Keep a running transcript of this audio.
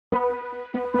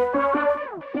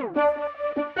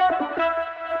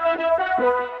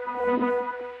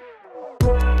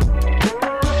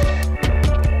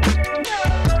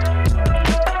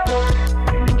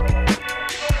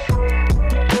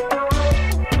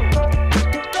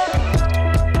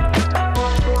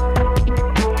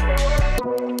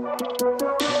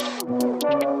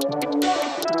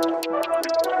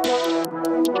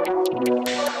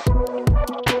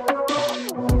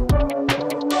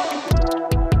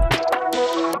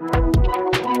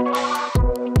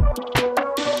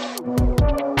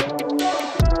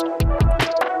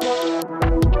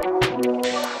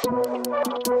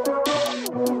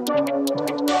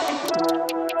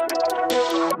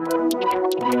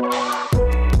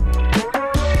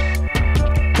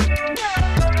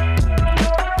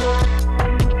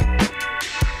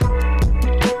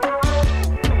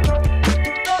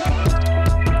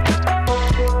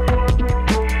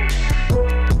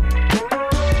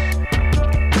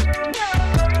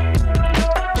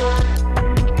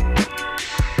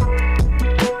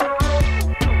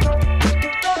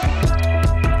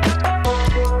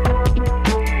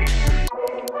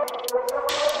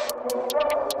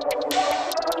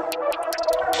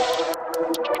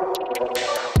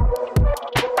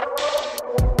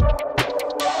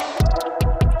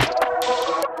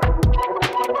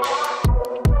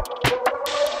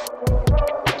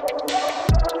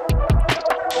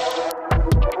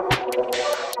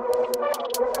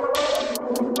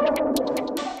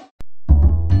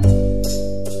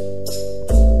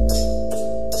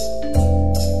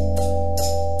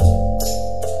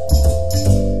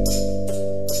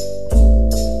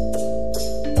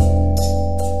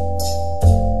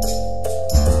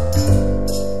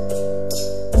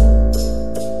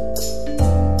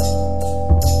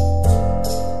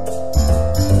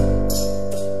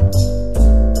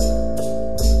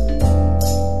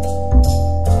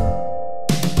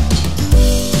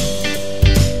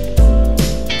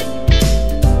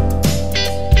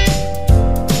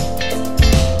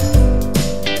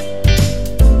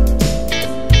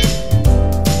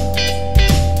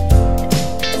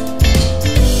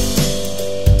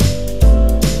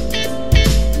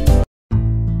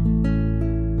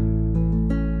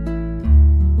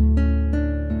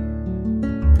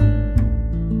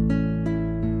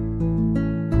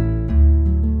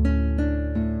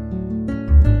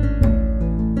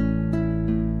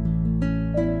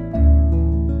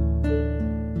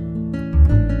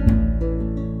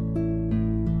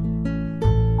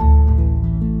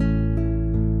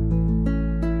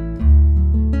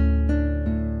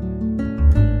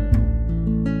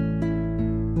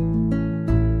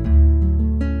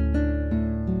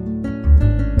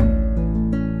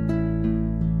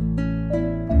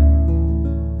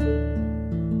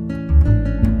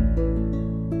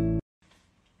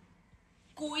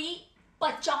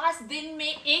50 दिन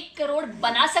में 1 करोड़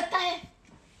बना सकता है?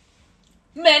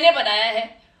 मैंने बनाया है,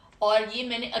 और ये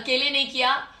मैंने अकेले नहीं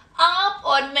किया, आप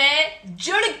और मैं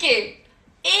जुड़ के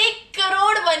 1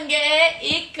 करोड़ बन गए हैं।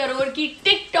 1 करोड़ की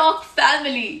TikTok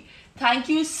family. Thank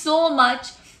you so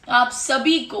much. आप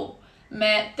सभी को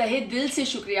मैं तहे दिल से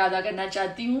शुक्रिया अदा करना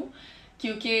चाहती हूँ,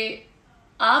 क्योंकि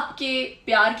आपके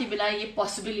प्यार के बिना ये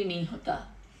पॉसिबल ही नहीं होता।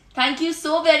 Thank you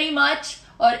so very much.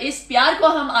 और इस प्यार को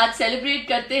हम आज सेलिब्रेट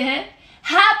करते हैं।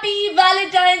 Happy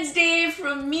Valentine's day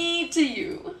from me to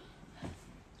you.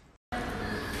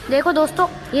 देखो दोस्तों,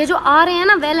 ये जो आ रहे हैं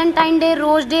ना, Valentine day,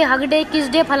 rose day, hug day, किस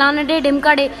डे, फलाना डे,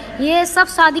 ढिमका डे, ये सब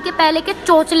शादी के पहले के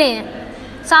चोचले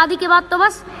हैं। शादी के बाद तो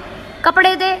बस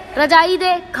कपड़े दे, रजाई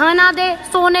दे, खाना दे,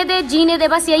 सोने दे, जीने दे,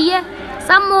 बस यही है।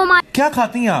 सब मोह माया। क्या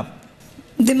खाती हैं आप?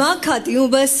 दिमाग खाती हूँ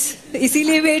बस,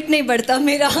 इसीलिए वेट नहीं बढ़ता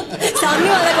मेरा, सामने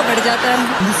वाला का बढ़ जाता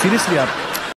है। सीरियसली आप?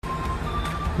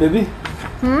 बेबी,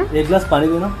 एक गिलास पानी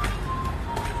दो ना।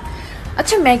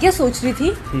 अच्छा, मैं क्या सोच रही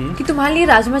थी कि तुम्हारे लिए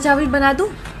राजमा चावल बना दूं।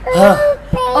 हाँ।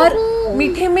 और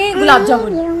मीठे में गुलाब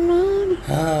जामुन।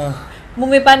 हाँ।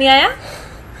 मुंह में पानी आया?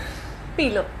 P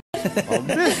low.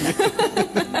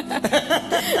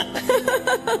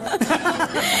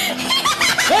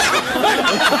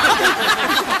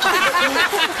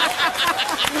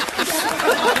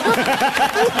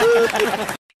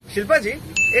 शिल्पा जी,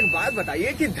 एक बात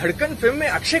बताइए कि धड़कन फिल्म में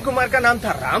अक्षय कुमार का नाम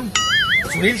था राम,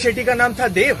 सुनील शेट्टी का नाम था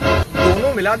देव,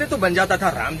 दोनों मिला दे तो बन जाता था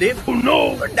रामदेव।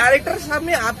 तो डायरेक्टर साहब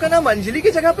ने आपका नाम अंजलि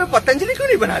की जगह पे पतंजलि क्यों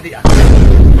नहीं बना दिया?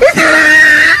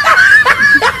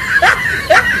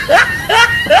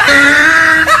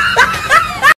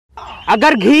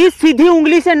 अगर घी सीधी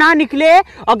उंगली से ना निकले,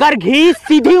 अगर घी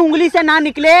सीधी उंगली से ना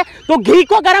निकले तो घी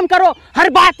को गर्म करो। हर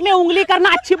बात में उंगली करना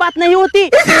अच्छी बात नहीं होती।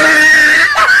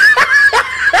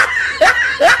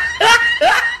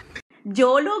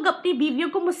 जो लोग अपनी बीवियों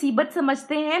को मुसीबत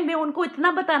समझते हैं, मैं उनको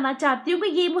इतना बताना चाहती हूँ कि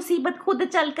ये मुसीबत खुद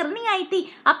चलकर नहीं आई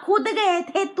थी, आप खुद गए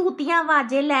थे तूतियां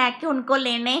वाजे लेके उनको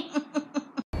लेने।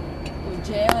 तो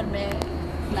जय और मैं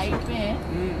फ्लाइट पे हैं,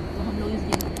 तो हम लोग इस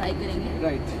गेम को ट्राई करेंगे।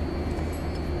 Right.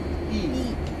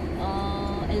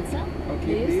 Elsa,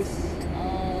 place,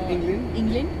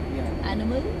 England,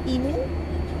 animal, ईमू,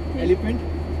 elephant,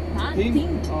 thing,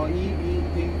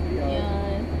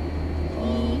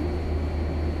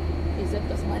 इज्जत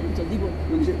का सवाल, जल्दी बोल।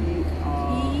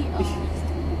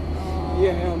 ये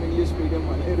है, हम इंग्लिश मीडियम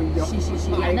वाले। रुक जाओ,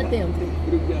 आदत है हमको।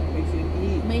 रुक जा,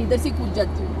 मैं इधर से कूद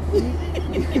जाती हूँ।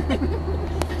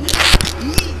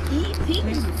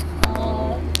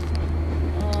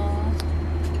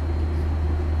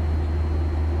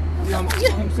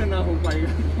 हमसे ना हो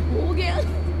पाएगा। हो गया।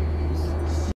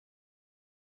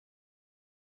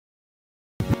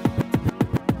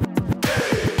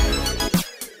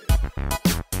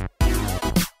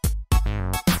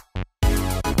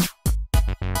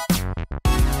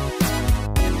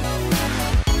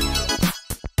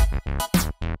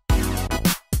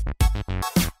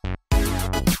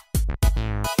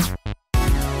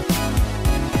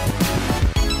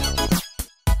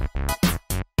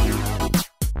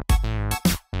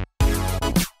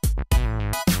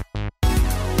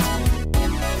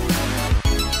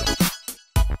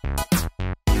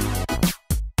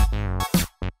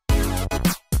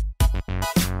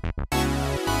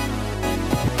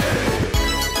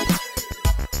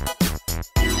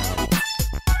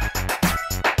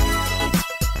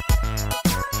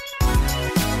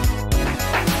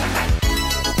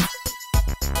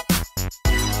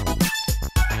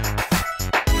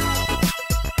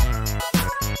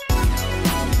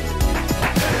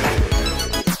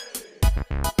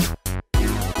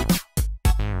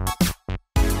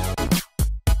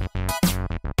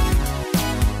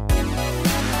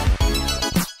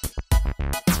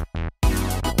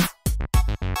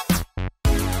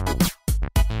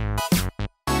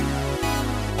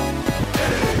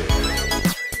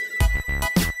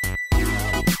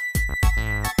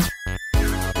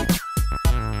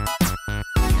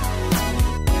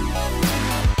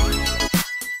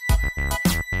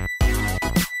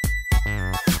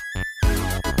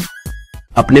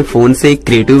 अपने फोन से एक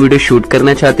क्रिएटिव वीडियो शूट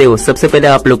करना चाहते हो, सबसे पहले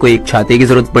आप लोग को एक छाते की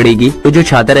जरूरत पड़ेगी। तो जो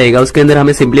छाता रहेगा उसके अंदर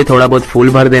हमें सिंपली थोड़ा बहुत फूल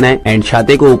भर देना है एंड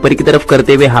छाते को ऊपर की तरफ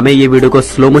करते हुए हमें ये वीडियो को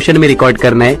स्लो मोशन में रिकॉर्ड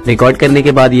करना है। रिकॉर्ड करने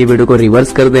के बाद ये वीडियो को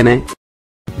रिवर्स कर देना है।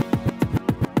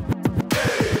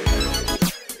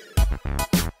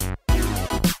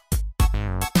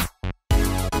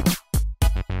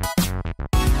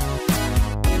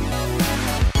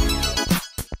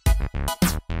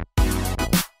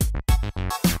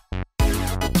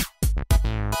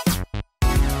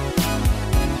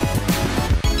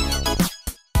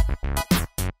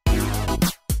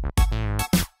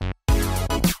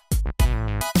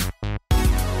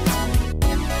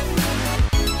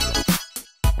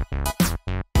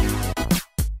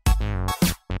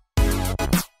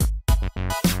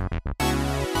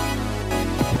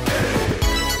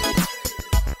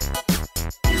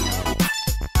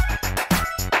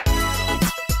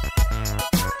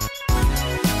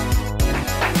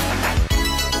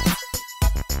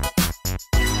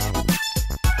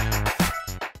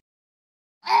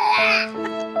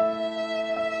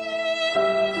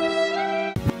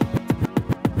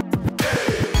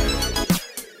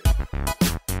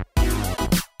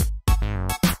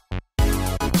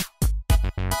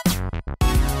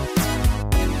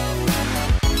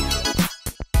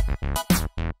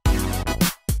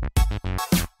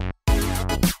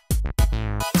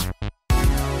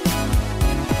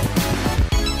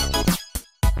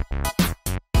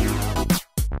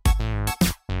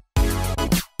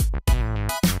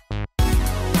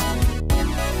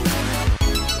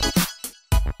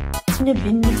 भिन्न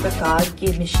भिन्न प्रकार के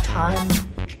मिष्ठान,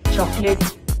 चॉकलेट,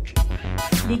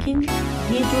 लेकिन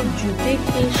ये जो जूते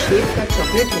के शेप का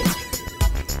चॉकलेट है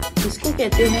इसको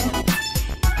कहते हैं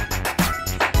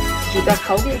जूता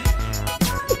खाओगे?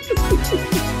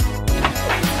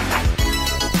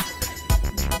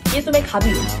 ये तो मैं खा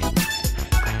भी लूं।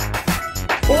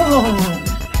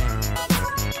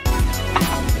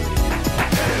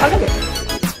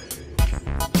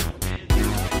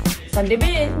 Sunday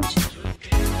binge.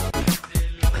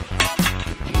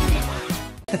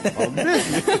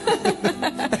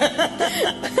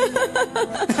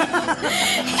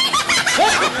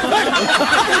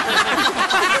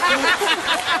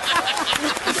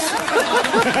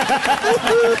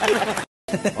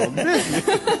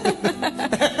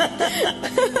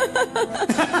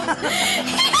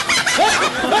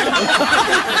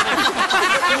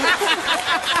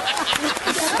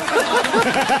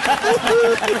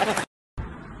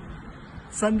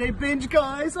 Sunday binge,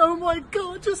 guys. Oh my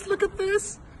god, just look at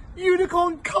this.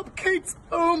 Unicorn cupcakes.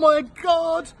 Oh my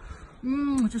god.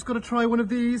 Just got to try one of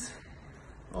these.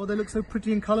 Oh, they look so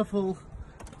pretty and colourful.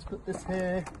 Let's put this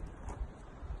here.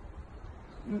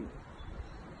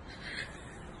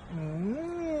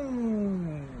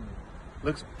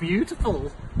 Looks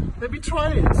beautiful. Let me try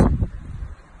it.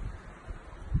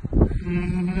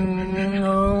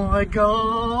 Oh my god.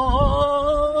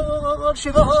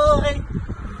 Shiver high.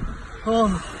 Oh,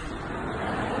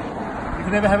 you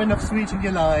can never have enough sweet in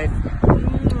your life.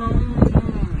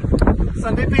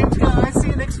 Sunday binge, guys. See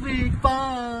you next week.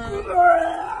 Bye.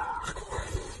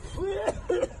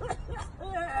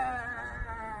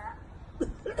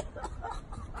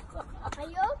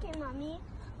 Mommy.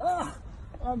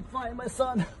 I'm fine, my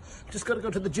son. Just gotta go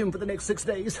to the gym for the next 6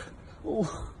 days.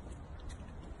 Oh.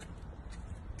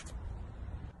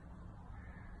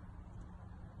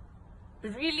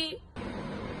 Really?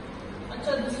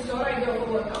 Acha, this is your idea of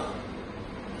a workout.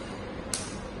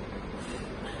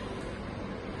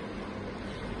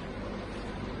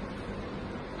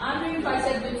 I'm doing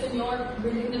tricep dips and you're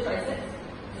building the triceps.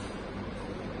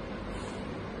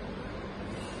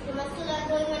 You must start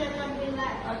doing when I'm not doing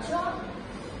that. Acha.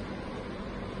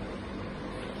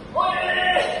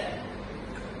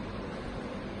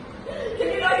 Can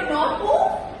you not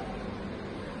move?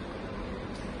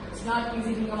 It's not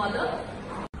easy being a mother.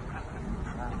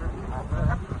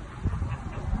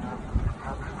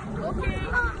 Okay,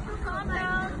 calm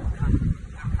down.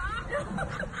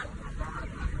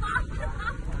 Calm down.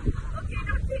 Okay,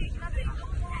 nothing.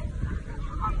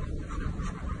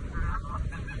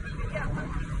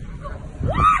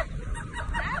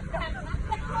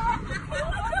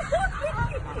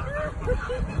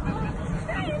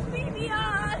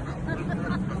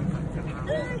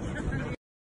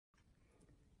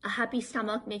 A happy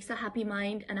stomach makes a happy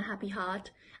mind and a happy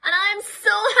heart. And I'm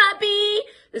so happy!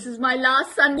 This is my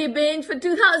last Sunday binge for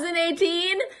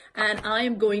 2018. And I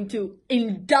am going to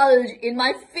indulge in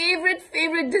my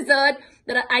favorite dessert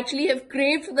that I actually have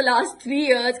craved for the last 3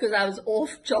 years because I was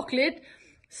off chocolate.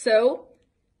 So,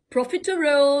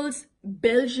 profiteroles,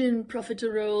 Belgian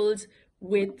profiteroles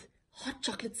with hot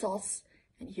chocolate sauce.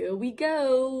 And here we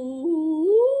go.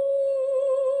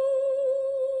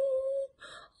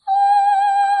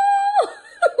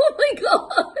 Oh my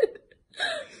god.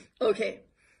 Okay.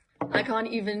 I don't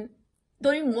even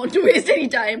want to waste any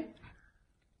time.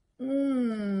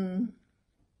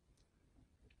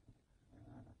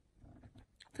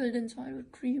 Filled inside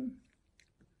with cream.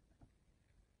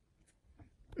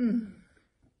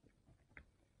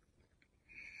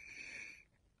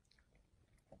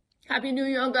 Happy New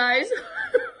Year, guys.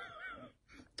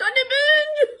 Sunday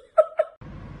binge.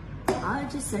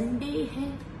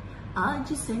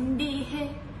 आज Sunday है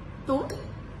तो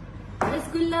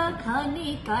रसगुल्ला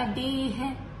खाने का day है।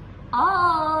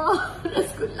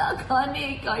 रसगुल्ला खाने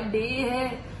का day है।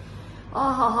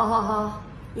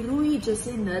 रुई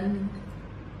जैसे नरम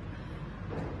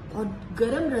और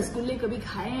गरम रसगुल्ले कभी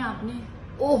खाए हैं आपने?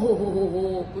 ओहो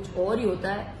हो कुछ और ही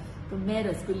होता है। तो मैं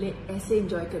रसगुल्ले ऐसे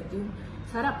एंजॉय करती हूँ,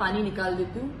 सारा पानी निकाल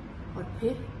देती हूँ और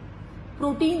फिर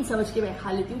प्रोटीन समझ के मैं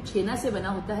खा लेती हूँ। छेना से बना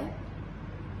होता है।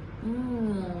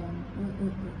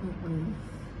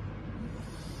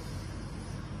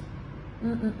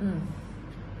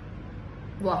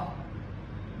 वाह,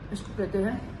 इसको कहते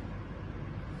हैं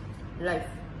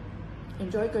लाइफ।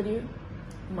 एंजॉय करिए,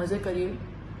 मजे करिए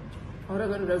और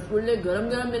अगर रसगुल्ले गरम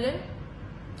गरम मिले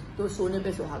तो सोने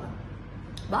पे सुहागा।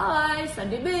 Bye,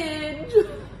 Sunday binge.